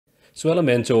So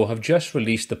Elementor have just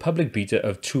released the public beta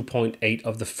of 2.8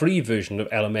 of the free version of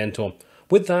Elementor.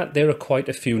 With that, there are quite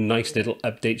a few nice little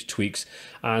updates, tweaks,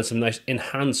 and some nice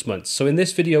enhancements. So in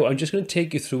this video, I'm just going to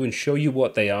take you through and show you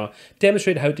what they are,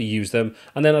 demonstrate how to use them,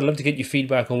 and then I'd love to get your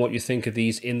feedback on what you think of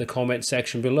these in the comment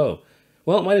section below.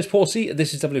 Well, my name is Paul C.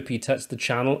 This is WP Tuts, the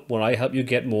channel where I help you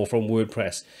get more from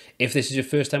WordPress. If this is your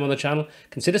first time on the channel,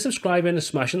 consider subscribing and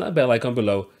smashing that bell icon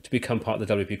below to become part of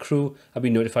the WP crew and be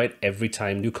notified every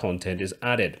time new content is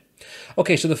added.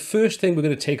 Okay, so the first thing we're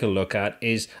going to take a look at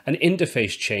is an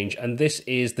interface change, and this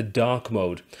is the dark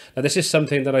mode. Now, this is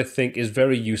something that I think is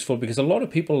very useful because a lot of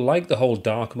people like the whole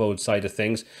dark mode side of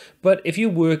things, but if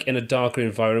you work in a darker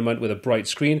environment with a bright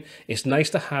screen, it's nice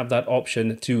to have that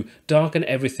option to darken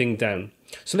everything down.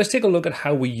 So let's take a look at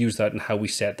how we use that and how we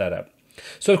set that up.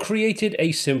 So I've created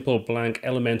a simple blank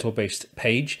Elementor based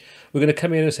page. We're going to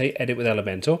come in and say edit with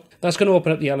Elementor. That's going to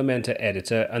open up the Elementor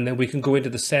editor, and then we can go into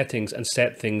the settings and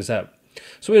set things up.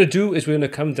 So what we're going to do is we're going to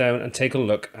come down and take a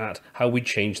look at how we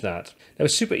change that. Now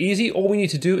it's super easy. All we need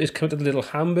to do is come to the little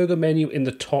hamburger menu in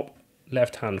the top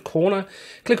left hand corner,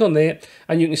 click on there,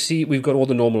 and you can see we've got all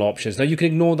the normal options. Now you can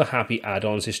ignore the happy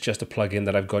add-ons. It's just a plugin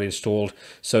that I've got installed,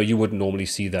 so you wouldn't normally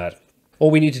see that. All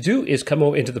we need to do is come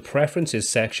over into the preferences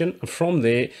section, and from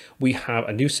there we have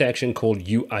a new section called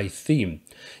UI theme.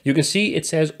 You can see it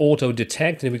says auto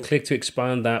detect, and if we click to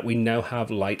expand that, we now have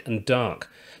light and dark.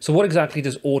 So what exactly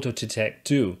does auto detect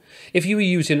do? If you were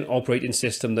using an operating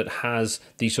system that has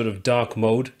the sort of dark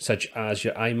mode, such as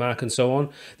your iMac and so on,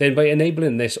 then by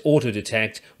enabling this auto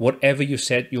detect, whatever you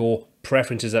set your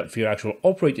preferences up for your actual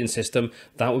operating system,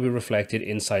 that will be reflected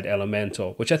inside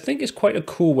Elementor, which I think is quite a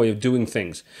cool way of doing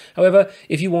things. However,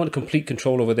 if you want complete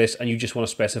control over this and you just want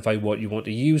to specify what you want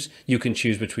to use, you can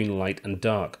choose between light and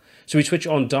dark. So we switch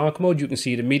on dark mode, you can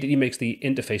see it immediately makes the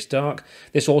interface dark.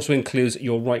 This also includes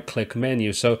your right click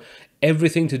menu, so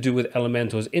everything to do with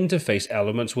Elementor's interface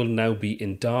elements will now be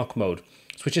in dark mode,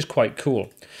 which is quite cool.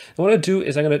 And what I'll do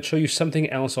is I'm going to show you something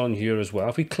else on here as well.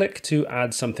 If we click to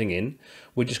add something in,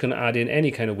 we're just going to add in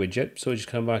any kind of widget. So we just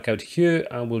come back out here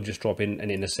and we'll just drop in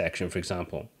an inner section, for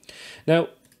example. Now,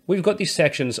 we've got these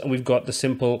sections and we've got the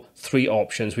simple three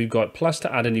options. We've got plus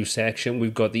to add a new section,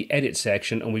 we've got the edit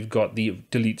section, and we've got the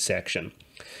delete section.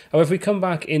 However, if we come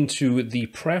back into the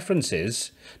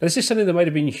preferences, now this is something that might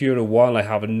have been here a while, I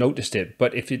haven't noticed it,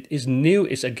 but if it is new,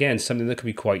 it's again something that can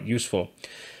be quite useful.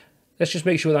 Let's just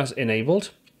make sure that's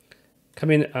enabled.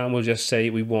 Come in and we'll just say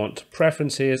we want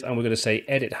preferences, and we're going to say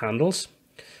edit handles.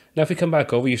 Now if we come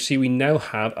back over, you see we now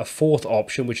have a fourth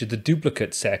option, which is the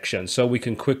duplicate section. So we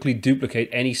can quickly duplicate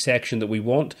any section that we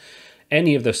want.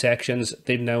 Any of the sections,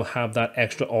 they now have that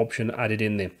extra option added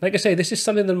in there. Like I say, this is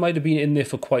something that might have been in there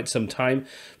for quite some time,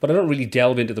 but I don't really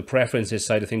delve into the preferences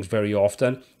side of things very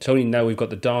often. It's only now we've got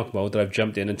the dark mode that I've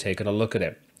jumped in and taken a look at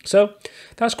it. So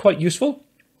that's quite useful.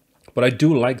 But I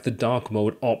do like the dark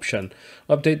mode option.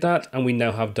 Update that, and we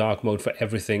now have dark mode for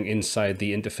everything inside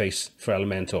the interface for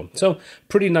Elementor. So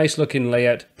pretty nice looking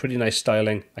layout, pretty nice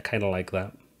styling. I kind of like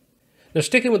that. Now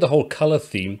sticking with the whole color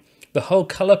theme, the whole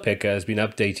color picker has been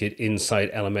updated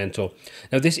inside Elementor.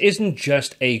 Now this isn't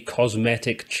just a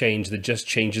cosmetic change that just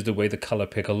changes the way the color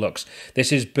picker looks.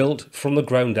 This is built from the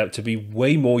ground up to be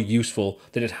way more useful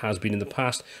than it has been in the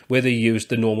past, where they used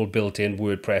the normal built-in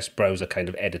WordPress browser kind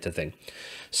of editor thing.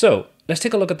 So let's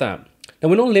take a look at that. Now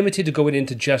we're not limited to going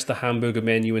into just the hamburger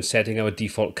menu and setting our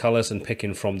default colors and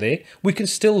picking from there. We can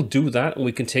still do that, and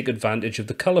we can take advantage of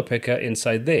the color picker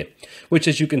inside there, which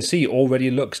as you can see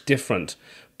already looks different.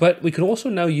 But we can also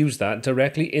now use that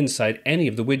directly inside any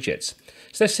of the widgets.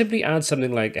 So let's simply add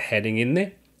something like a heading in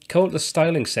there, go to the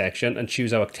styling section and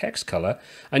choose our text color,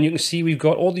 and you can see we've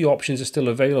got all the options are still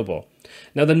available.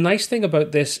 Now the nice thing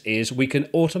about this is we can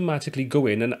automatically go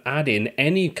in and add in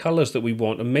any colors that we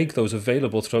want and make those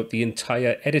available throughout the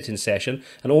entire editing session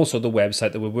and also the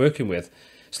website that we're working with.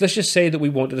 So let's just say that we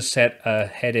wanted to set a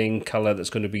heading color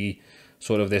that's going to be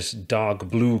sort of this dark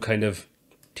blue kind of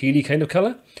tealy kind of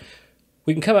color.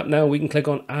 We can come up now, we can click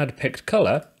on add picked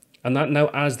color, and that now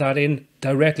adds that in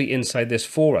directly inside this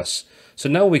for us. So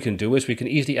now what we can do is we can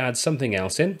easily add something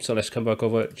else in. So let's come back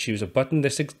over, choose a button,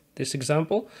 this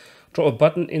example, drop a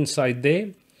button inside there,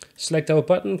 select our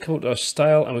button, come to our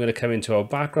style, and we're going to come into our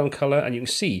background color, and you can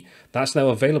see that's now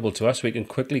available to us. We can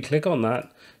quickly click on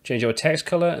that, change our text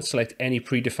color, and select any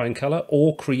predefined color,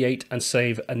 or create and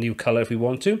save a new color if we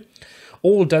want to.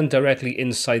 All done directly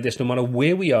inside this, no matter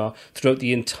where we are throughout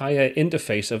the entire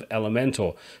interface of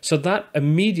Elementor. So that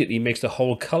immediately makes the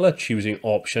whole color choosing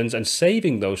options and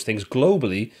saving those things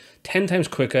globally 10 times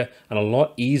quicker and a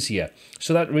lot easier.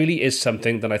 So that really is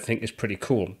something that I think is pretty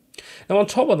cool. Now on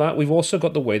top of that, we've also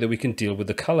got the way that we can deal with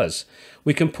the colors.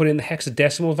 We can put in the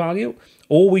hexadecimal value,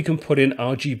 or we can put in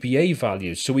RGBA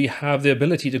values. So we have the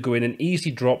ability to go in and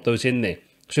easily drop those in there.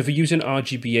 So if we're using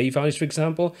RGBA values, for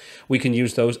example, we can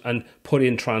use those and put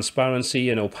in transparency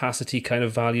and opacity kind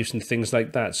of values and things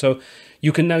like that. So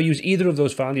you can now use either of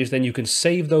those values, then you can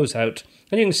save those out.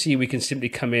 And you can see we can simply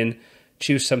come in,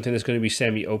 choose something that's going to be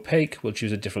semi-opaque. We'll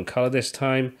choose a different color this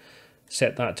time,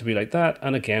 set that to be like that.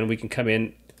 And again, we can come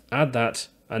in, add that,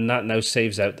 and that now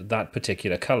saves out that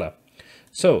particular color.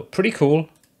 So pretty cool,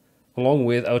 along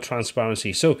with our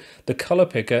transparency. So the color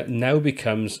picker now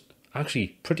becomes actually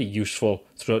pretty useful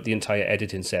throughout the entire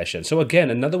editing session. So again,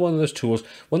 another one of those tools,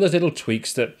 one of those little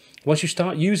tweaks that once you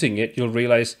start using it, you'll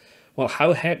realize, well,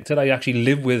 how heck did I actually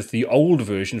live with the old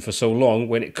version for so long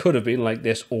when it could have been like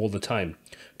this all the time?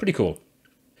 Pretty cool.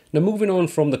 Now moving on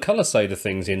from the color side of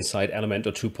things inside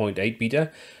Elementor 2.8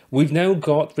 beta, we've now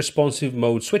got responsive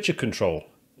mode switcher control,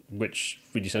 which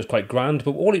really sounds quite grand,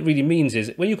 but all it really means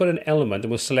is when you've got an element and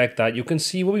we'll select that, you can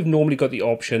see where we've normally got the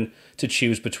option to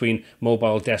choose between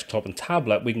mobile, desktop and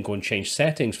tablet. We can go and change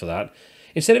settings for that.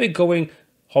 Instead of it going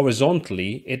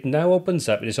horizontally, it now opens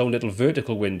up in its own little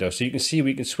vertical window. So you can see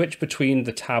we can switch between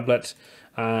the tablet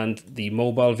and the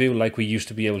mobile view like we used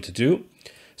to be able to do.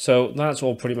 So that's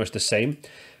all pretty much the same.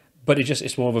 But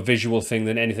it's more of a visual thing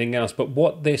than anything else. But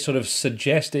what they're sort of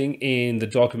suggesting in the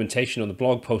documentation on the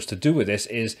blog post to do with this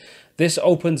is this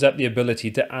opens up the ability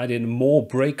to add in more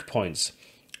breakpoints.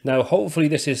 Now, hopefully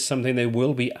this is something they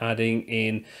will be adding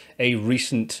in a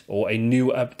recent or a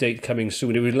new update coming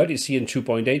soon. We'd like to see in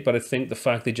 2.8, but I think the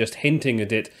fact they're just hinting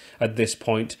at it at this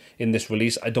point in this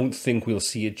release, I don't think we'll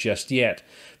see it just yet.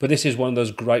 But this is one of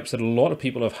those gripes that a lot of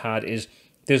people have had is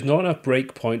there's not enough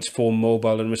breakpoints for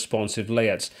mobile and responsive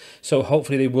layouts. So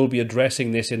hopefully they will be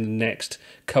addressing this in the next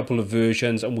couple of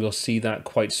versions and we'll see that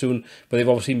quite soon. But they've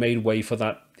obviously made way for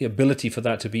that, the ability for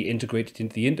that to be integrated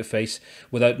into the interface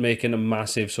without making a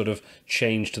massive sort of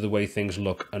change to the way things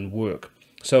look and work.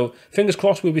 So fingers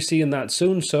crossed we'll be seeing that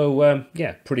soon. So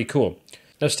yeah, pretty cool.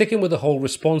 Now sticking with the whole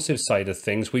responsive side of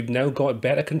things, we've now got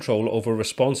better control over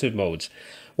responsive modes.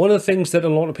 One of the things that a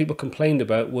lot of people complained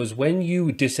about was when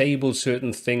you disable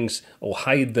certain things or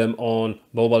hide them on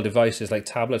mobile devices like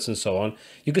tablets and so on,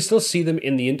 you can still see them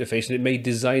in the interface and it made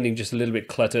designing just a little bit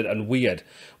cluttered and weird.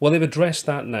 Well, they've addressed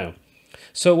that now.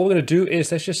 So what we're going to do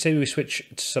is, let's just say we switch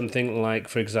to something like,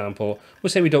 for example, we'll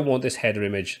say we don't want this header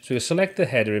image. So we'll select the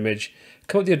header image,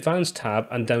 come up the advanced tab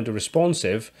and down to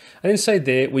responsive. And inside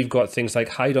there, we've got things like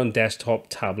hide on desktop,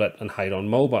 tablet, and hide on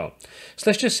mobile. So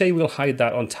let's just say we'll hide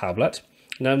that on tablet.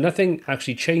 Now, nothing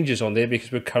actually changes on there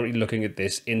because we're currently looking at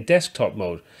this in desktop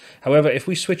mode. However, if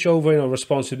we switch over in our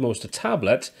responsive modes to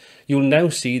tablet, you'll now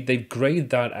see they've grayed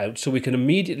that out so we can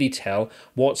immediately tell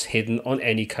what's hidden on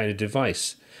any kind of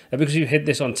device. Now, because you hit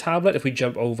this on tablet, if we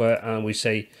jump over and we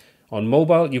say on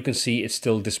mobile, you can see it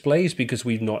still displays because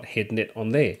we've not hidden it on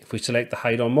there. If we select the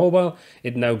hide on mobile,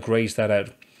 it now grays that out.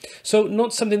 So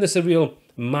not something that's a real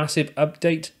massive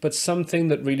update, but something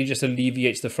that really just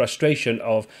alleviates the frustration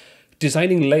of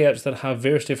designing layouts that have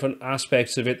various different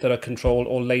aspects of it that are controlled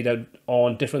or laid out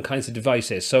on different kinds of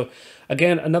devices. So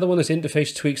again, another one of those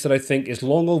interface tweaks that I think is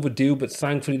long overdue, but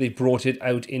thankfully they brought it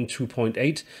out in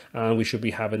 2.8 and we should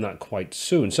be having that quite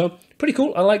soon. So pretty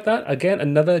cool. I like that. Again,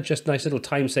 another just nice little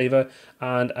time saver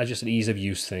and just an ease of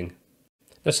use thing.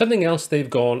 Now, something else they've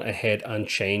gone ahead and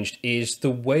changed is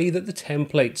the way that the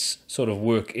templates sort of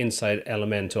work inside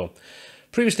Elementor.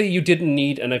 Previously, you didn't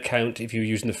need an account if you were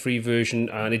using the free version,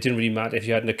 and it didn't really matter if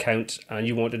you had an account and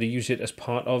you wanted to use it as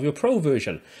part of your pro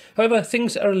version. However,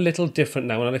 things are a little different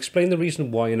now, and I'll explain the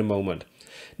reason why in a moment.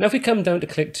 Now, if we come down to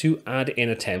click to add in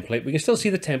a template, we can still see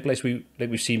the templates like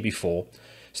we've seen before.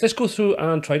 So let's go through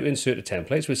and try to insert a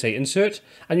template. So we'll say insert,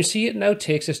 and you see it now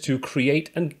takes us to create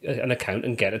an account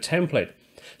and get a template.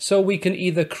 So we can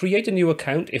either create a new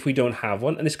account if we don't have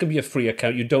one, and this can be a free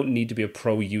account. You don't need to be a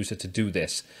pro user to do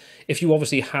this. If you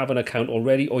obviously have an account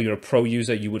already or you're a pro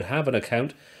user, you would have an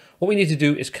account. What we need to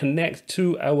do is connect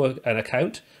to an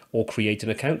account or create an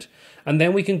account, and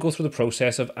then we can go through the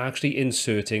process of actually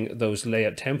inserting those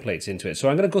layout templates into it. So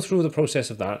I'm going to go through the process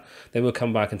of that, then we'll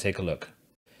come back and take a look.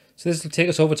 So this will take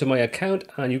us over to my account,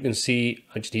 and you can see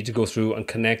I just need to go through and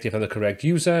connect if I'm the correct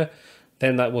user.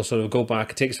 Then that will sort of go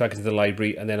back, take us back into the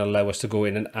library, and then allow us to go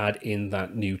in and add in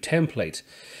that new template.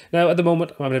 Now, at the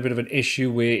moment, I'm having a bit of an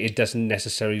issue where it doesn't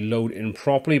necessarily load in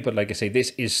properly, but like I say,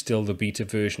 this is still the beta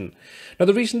version. Now,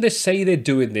 the reason they say they're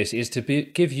doing this is to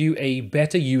give you a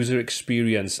better user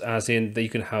experience, as in that you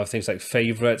can have things like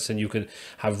favorites, and you can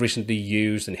have recently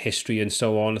used and history and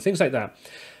so on, things like that.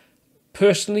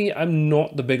 Personally, I'm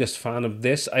not the biggest fan of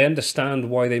this. I understand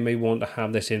why they may want to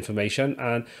have this information,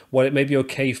 and while it may be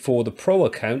okay for the pro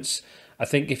accounts, I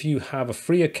think if you have a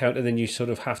free account and then you sort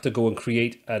of have to go and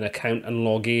create an account and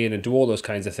log in and do all those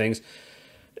kinds of things,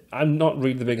 I'm not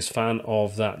really the biggest fan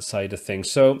of that side of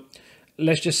things. So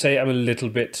let's just say I'm a little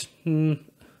bit, I'm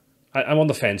on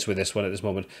the fence with this one at this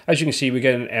moment. As you can see, we're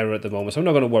getting an error at the moment, so I'm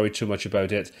not going to worry too much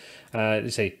about it.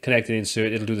 Let's say connect and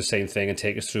insert, it'll do the same thing and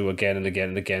take us through again and again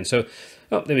and again. So,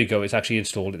 oh, there we go, it's actually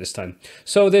installed it this time.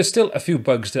 So there's still a few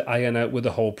bugs to iron out with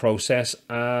the whole process,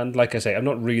 and like I say, I'm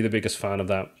not really the biggest fan of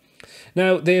that.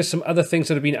 Now, there's some other things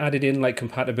that have been added in, like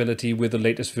compatibility with the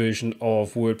latest version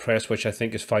of WordPress, which I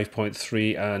think is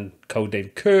 5.3 and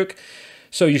codename Kirk.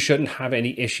 So you shouldn't have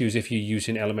any issues if you're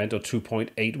using Elementor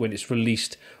 2.8 when it's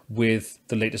released with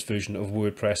the latest version of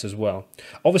WordPress as well.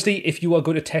 Obviously, if you are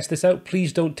going to test this out,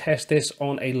 please don't test this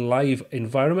on a live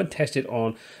environment. Test it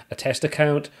on a test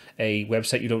account, a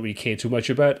website you don't really care too much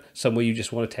about, somewhere you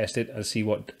just want to test it and see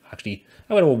what actually,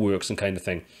 how it all works and kind of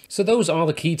thing. So those are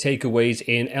the key takeaways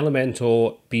in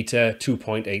Elementor Beta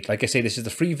 2.8. Like I say, this is the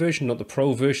free version, not the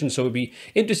pro version, so it'd be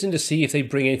interesting to see if they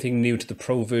bring anything new to the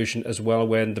pro version as well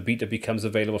when the beta becomes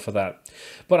available for that.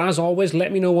 But as always,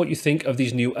 let me know what you think of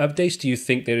these new updates. Do you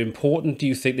think they're important? Do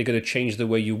you think they're going to change the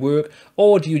way you work?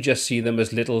 Or do you just see them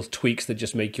as little tweaks that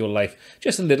just make your life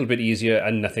just a little bit easier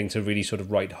and nothing to really sort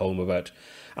of write home about?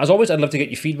 As always, I'd love to get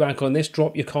your feedback on this.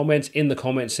 Drop your comments in the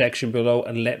comment section below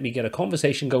and let me get a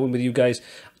conversation going with you guys,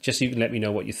 just so you can let me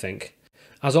know what you think.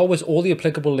 As always, all the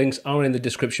applicable links are in the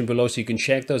description below, so you can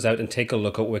check those out and take a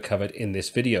look at what we're covered in this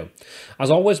video. As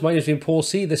always, my name has been Paul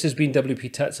C. This has been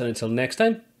WP Tuts, and until next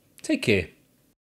time, take care.